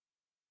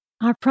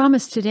Our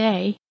promise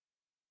today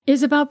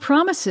is about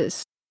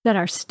promises that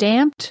are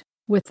stamped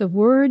with the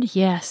word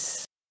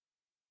yes.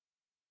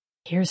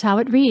 Here's how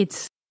it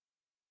reads.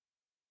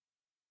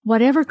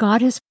 Whatever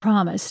God has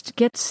promised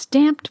gets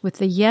stamped with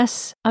the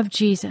yes of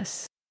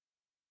Jesus.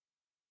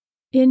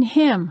 In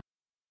Him,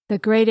 the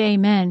great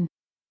Amen,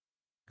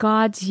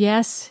 God's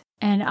yes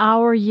and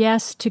our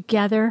yes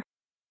together,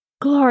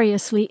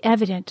 gloriously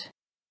evident.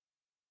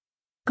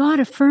 God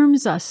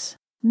affirms us,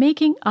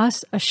 making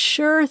us a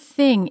sure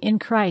thing in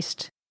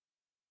Christ,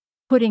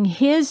 putting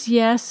His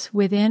yes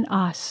within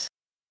us.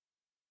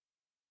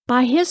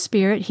 By His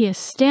Spirit, He has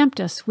stamped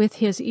us with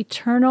His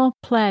eternal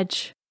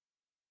pledge,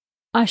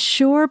 a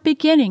sure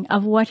beginning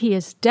of what He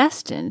is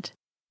destined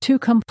to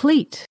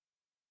complete.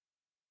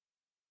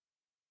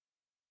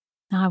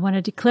 Now I want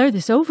to declare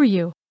this over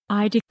you.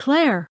 I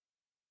declare,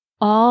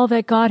 all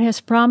that God has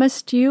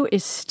promised you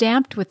is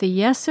stamped with the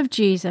yes of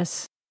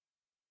Jesus.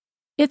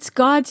 It's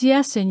God's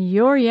yes and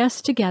your yes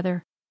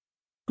together,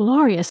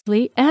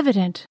 gloriously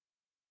evident.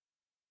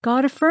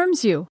 God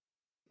affirms you,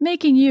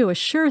 making you a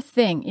sure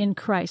thing in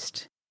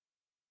Christ,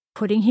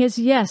 putting His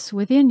yes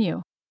within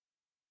you.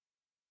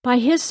 By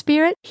His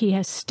Spirit, He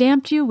has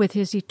stamped you with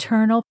His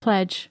eternal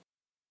pledge.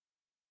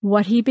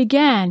 What He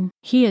began,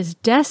 He is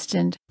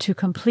destined to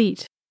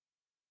complete.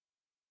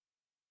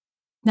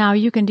 Now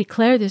you can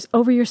declare this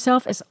over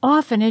yourself as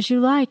often as you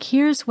like.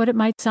 Here's what it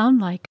might sound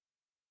like.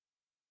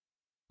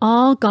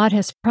 All God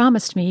has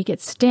promised me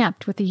gets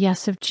stamped with the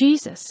yes of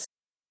Jesus.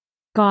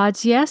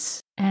 God's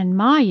yes and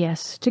my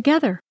yes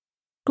together,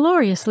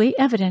 gloriously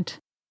evident.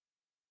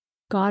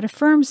 God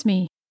affirms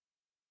me,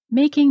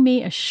 making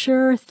me a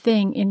sure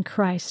thing in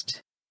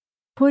Christ,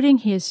 putting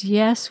His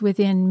yes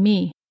within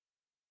me.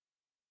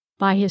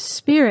 By His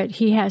Spirit,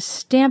 He has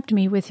stamped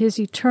me with His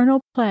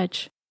eternal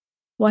pledge.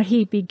 What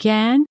He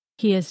began,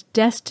 He is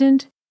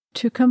destined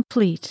to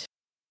complete.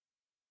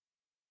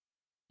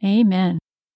 Amen.